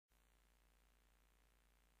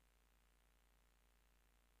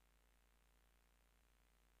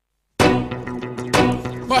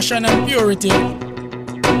passion and purity.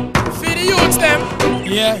 Feed the youths them.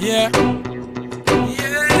 Yeah.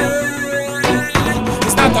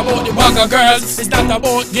 It's not about the bag of girls. It's not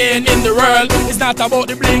about gaining the world. It's not about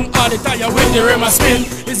the bling or the tire with the rim a spin.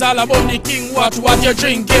 It's all about the king. Watch what you're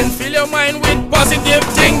drinking. Fill your mind with positive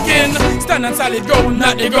thinking. Stand on solid ground,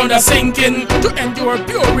 not the ground that's sinking. To endure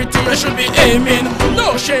purity, you should be aiming.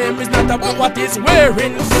 No shame, it's not about what he's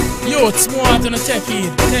wearing. Youths want to take heed,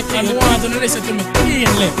 and want to listen to me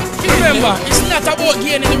keenly. Remember, it's not about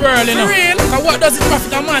gaining the world, you know. Real, and what does it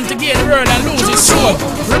profit a man to gain the world and lose his soul?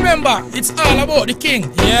 Remember, it's all about the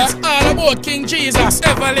king. Yeah, it's all about King Jesus,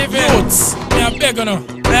 ever living. Youths, I am begging you,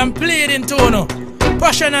 I am pleading to you.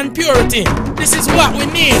 Passion and purity. This is what we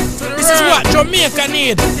need. This is what Jamaica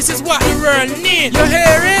need. This is what the world need. You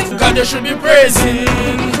hearing? God, you should be praising.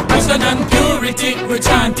 Passion and purity, we're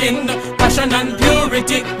chanting. Passion and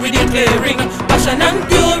purity, we're declaring. Passion and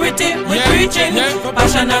purity, we're preaching.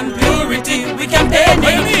 Passion and purity, we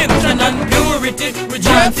campaigning. Passion and purity, we're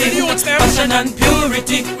chanting. Passion and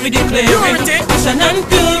purity, we're declaring. Passion and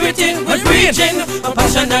purity, we're preaching.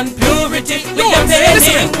 Passion and purity, we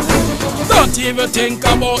campaigning. Don't even think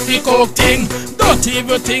about the coke thing. Don't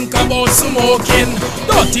even think about smoking.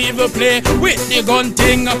 Don't even play with the gun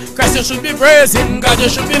thing. Christ, you should be praising. God, you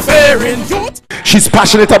should be fearing. She's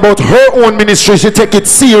passionate about her own ministry. She take it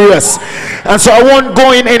serious. And so I won't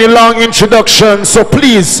go in any long introduction. So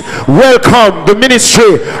please welcome the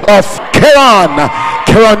ministry of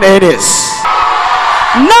Kerron Ennis.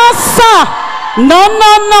 No, sir. No,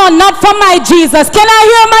 not for my Jesus. Can I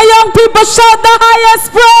hear my young people shout the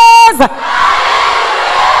highest praise?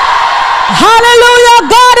 Hallelujah.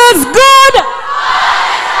 God is good.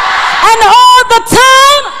 And all the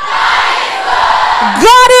time,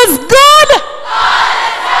 God is good.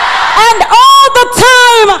 And all the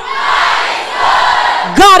time,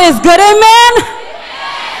 God is good. Amen.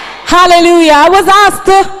 Hallelujah. I was asked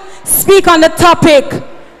to speak on the topic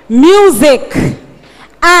music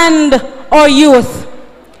and or youth.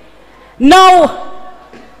 Now,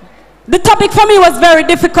 the topic for me was very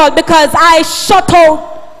difficult because I shut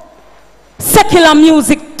out secular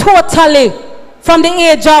music totally from the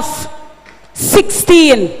age of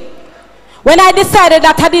 16. When I decided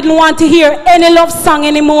that I didn't want to hear any love song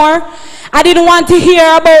anymore, I didn't want to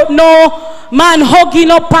hear about no man hugging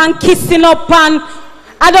up and kissing up, and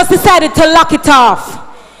I just decided to lock it off.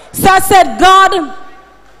 So I said, God,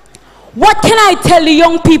 what can I tell the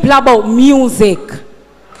young people about music?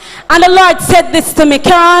 And the Lord said this to me,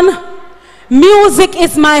 Kerron, music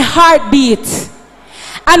is my heartbeat.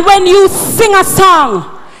 And when you sing a song,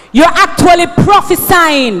 you're actually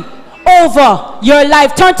prophesying over your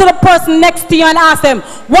life. Turn to the person next to you and ask them,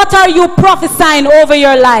 what are you prophesying over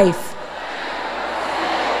your life?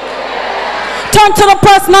 Turn to the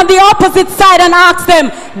person on the opposite side and ask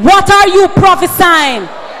them, what are you prophesying?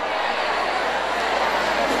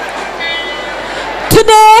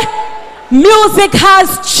 Today, music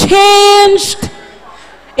has changed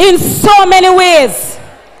in so many ways.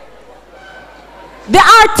 The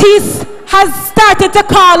artist has started to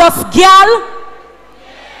call us gal.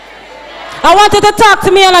 I want you to talk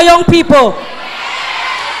to me and our young people.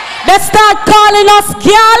 They start calling us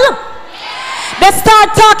gal. They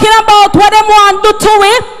start talking about what they want to do to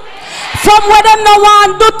it, from what they don't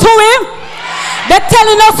want to do to it. They're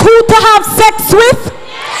telling us who to have sex with,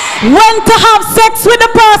 when to have sex with the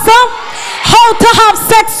person, how to have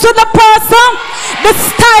sex with the person, the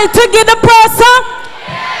style to give the person.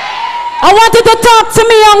 I want you to talk to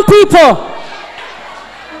me, young people.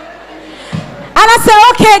 And I said,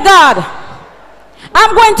 okay, God,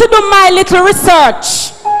 I'm going to do my little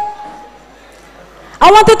research.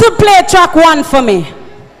 I want you to play track 1 for me.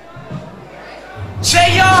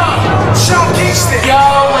 J.R. Sean Kingston.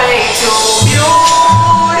 You're way too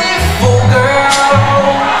beautiful, girl.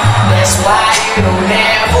 That's why you don't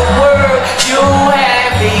never work. You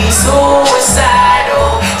have me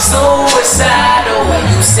suicidal when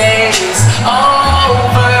you say it's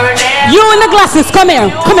over now. You in the glasses, come here.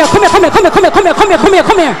 Come here.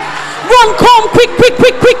 Run, come, quick.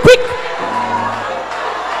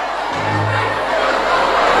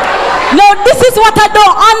 No, this is what I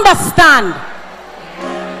don't understand.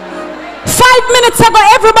 5 minutes ago,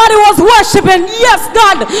 everybody was worshiping. Yes,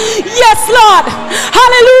 God. Yes, Lord.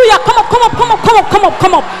 Hallelujah. Come on.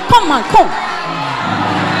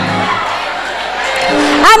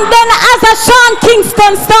 And then as a Sean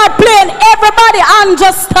Kingston start playing, everybody and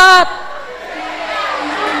just start.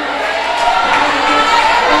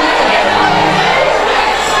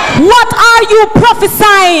 What are you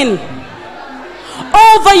prophesying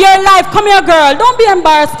over your life? Come here, girl. Don't be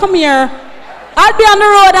embarrassed. Come here. I'll be on the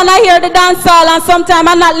road and I hear the dance hall and sometimes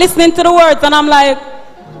I'm not listening to the words and I'm like,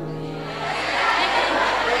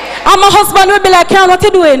 and my husband will be like, Kerron, what you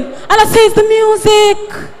doing? And I say, it's the music.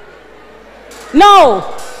 No.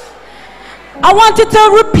 I want you to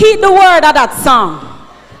repeat the word of that song.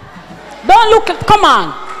 Don't look at, come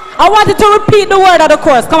on. I want you to repeat the word of the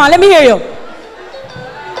chorus. Come on, let me hear you.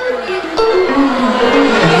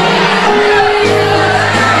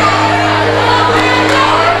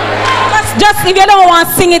 Just if you don't want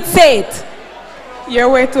to sing it, say it. You're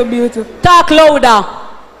way too beautiful. Talk louder.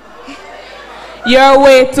 You're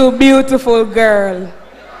way too beautiful, girl.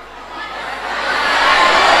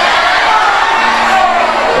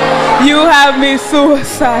 You have me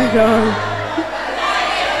suicidal.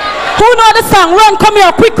 Who know the song? Run, come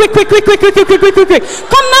here, quick.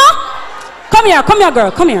 Come now. Come here,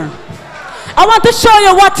 girl, come here. I want to show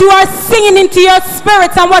you what you are singing into your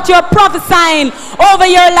spirits and what you are prophesying over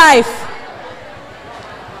your life.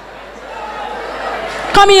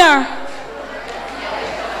 Come here.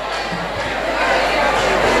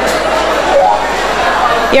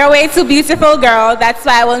 You're way too beautiful, girl. That's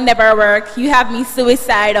why I will never work. You have me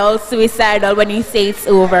suicidal when you say it's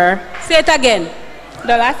over. Say it again.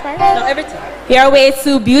 The last part? No, everything. You're way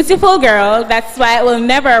too beautiful, girl. That's why it will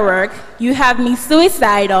never work. You have me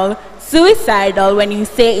suicidal when you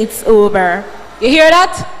say it's over. You hear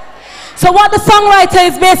that? So what the songwriter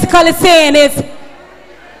is basically saying is,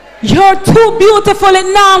 you're too beautiful, it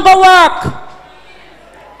not gonna work.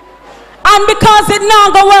 And because it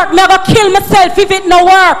not gonna work, I'm gonna kill myself if it no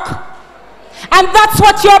work. And that's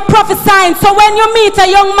what you're prophesying. So when you meet a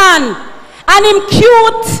young man and him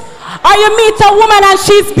cute, or you meet a woman and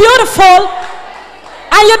she's beautiful,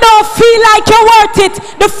 and you don't feel like you're worth it,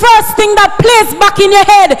 the first thing that plays back in your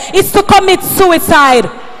head is to commit suicide.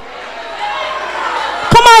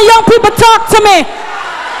 Come on, young people, talk to me.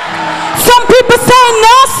 Some people say,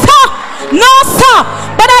 no sir,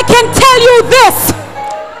 but I can tell you this,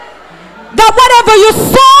 that whatever you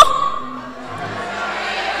sow,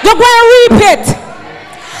 you're going to reap it.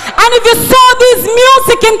 And if you sow this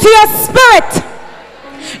music into your spirit,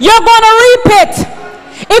 you're going to reap it.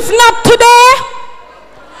 If not today,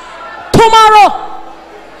 tomorrow.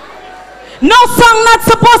 No song not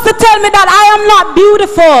supposed to tell me that I am not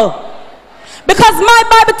beautiful, because my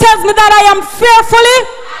Bible tells me that I am fearfully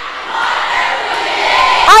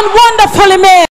and wonderfully made.